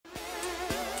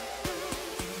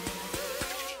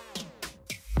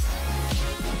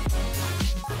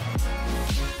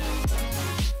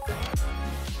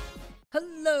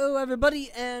everybody,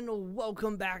 and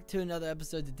welcome back to another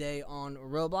episode today on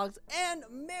Roblox, and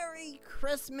Merry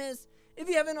Christmas. If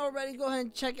you haven't already, go ahead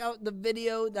and check out the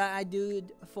video that I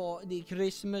did for the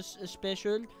Christmas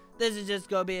special. This is just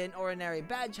gonna be an ordinary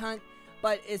badge hunt,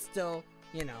 but it's still,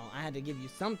 you know, I had to give you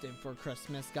something for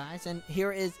Christmas, guys, and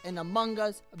here is an Among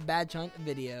Us badge hunt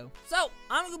video. So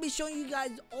I'm gonna be showing you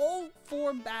guys all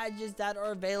 4 badges that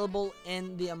are available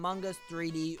in the Among Us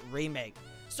 3D remake.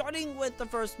 Starting with the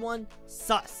first one,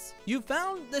 Sus. You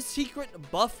found the secret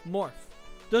buff morph.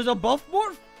 There's a buff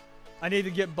morph? I need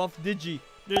to get buff Digi.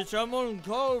 Did someone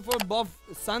call for buff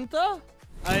Santa?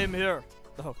 I am here.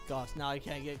 Oh gosh, now I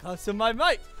can't get close to my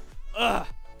mic. Ugh.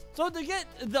 So to get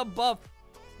the buff,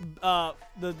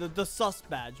 the Sus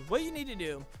badge, what you need to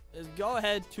do is go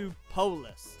ahead to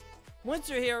Polis. Once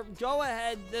you're here, go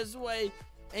ahead this way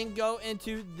and go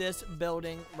into this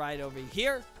building right over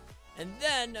here. And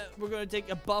then we're going to take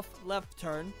a buff left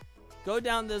turn, go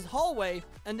down this hallway,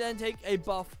 and then take a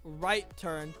buff right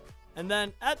turn. And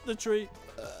then at the tree,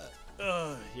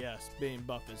 yes, being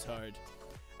buff is hard.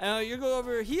 And you go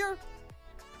over here,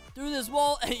 through this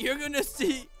wall, and you're going to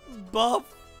see buff.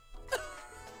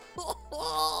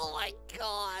 Oh my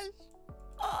gosh.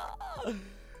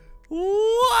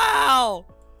 Wow.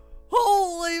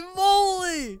 Holy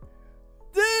moly.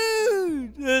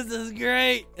 Dude, this is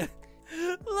great.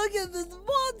 Look at this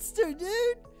monster,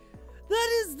 dude. That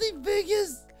is the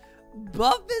biggest,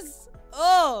 buffest.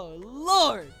 Oh,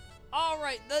 Lord. All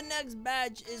right, the next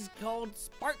badge is called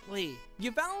Sparkly.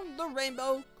 You found the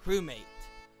rainbow crewmate.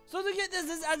 So to get this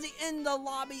is actually in the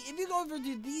lobby. If you go over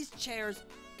to these chairs,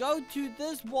 go to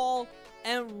this wall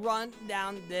and run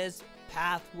down this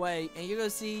pathway. And you're going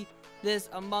to see this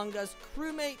Among Us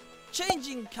crewmate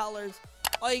changing colors.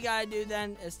 All you got to do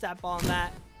then is step on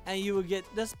that, and you will get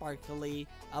the sparkly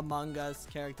Among Us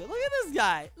character. Look at this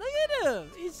guy. Look at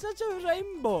him. He's such a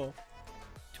rainbow.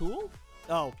 Tool?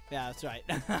 Oh, yeah, that's right.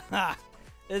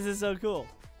 This is so cool.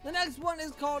 The next one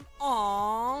is called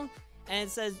Aww. And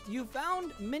it says, you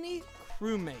found mini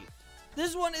crewmate.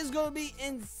 This one is going to be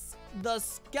in the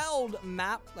Skeld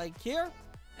map, like here.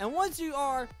 And once you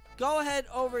are, go ahead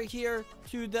over here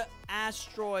to the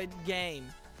asteroid game.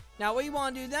 Now, what you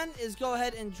want to do then is go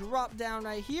ahead and drop down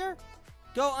right here.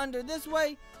 Go under this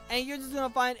way, and you're just going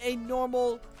to find a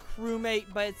normal crewmate,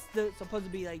 but it's supposed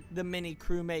to be like the mini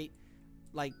crewmate.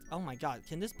 Like, oh my god,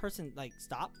 can this person, like,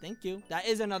 stop? Thank you. That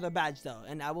is another badge, though,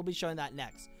 and I will be showing that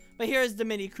next. But here's the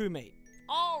mini crewmate.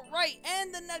 All right,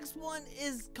 and the next one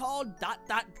is called ...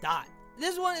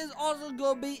 This one is also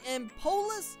going to be in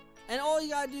Polis, and all you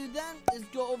got to do then is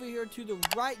go over here to the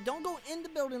right. Don't go in the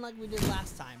building like we did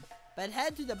last time, but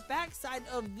head to the back side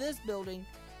of this building,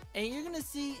 and you're going to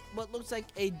see what looks like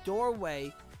a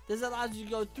doorway. This allows you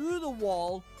to go through the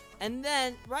wall, and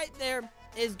then right there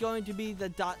is going to be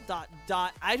the ...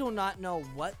 I do not know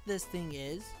what this thing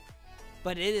is,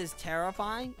 but it is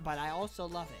terrifying, but I also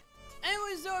love it.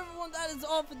 Anyway, so everyone, that is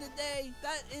all for today.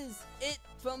 That is it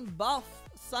from Buff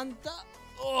Santa.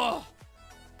 Oh,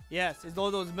 yes, it's all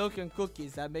those milk and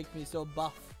cookies that make me so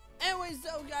buff. Anyway,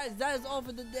 so guys, that is all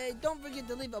for today. Don't forget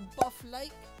to leave a buff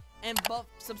like and buff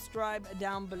subscribe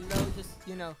down below. Just,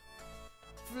 you know,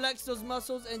 flex those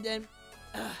muscles and then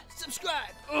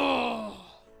subscribe. Oh.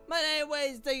 But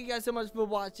anyways, thank you guys so much for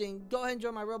watching. Go ahead and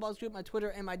join my Roblox group, my Twitter,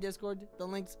 and my Discord. The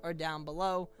links are down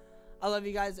below. I love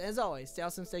you guys. As always, stay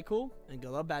awesome, stay cool, and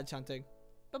go love badge hunting.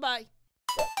 Bye-bye.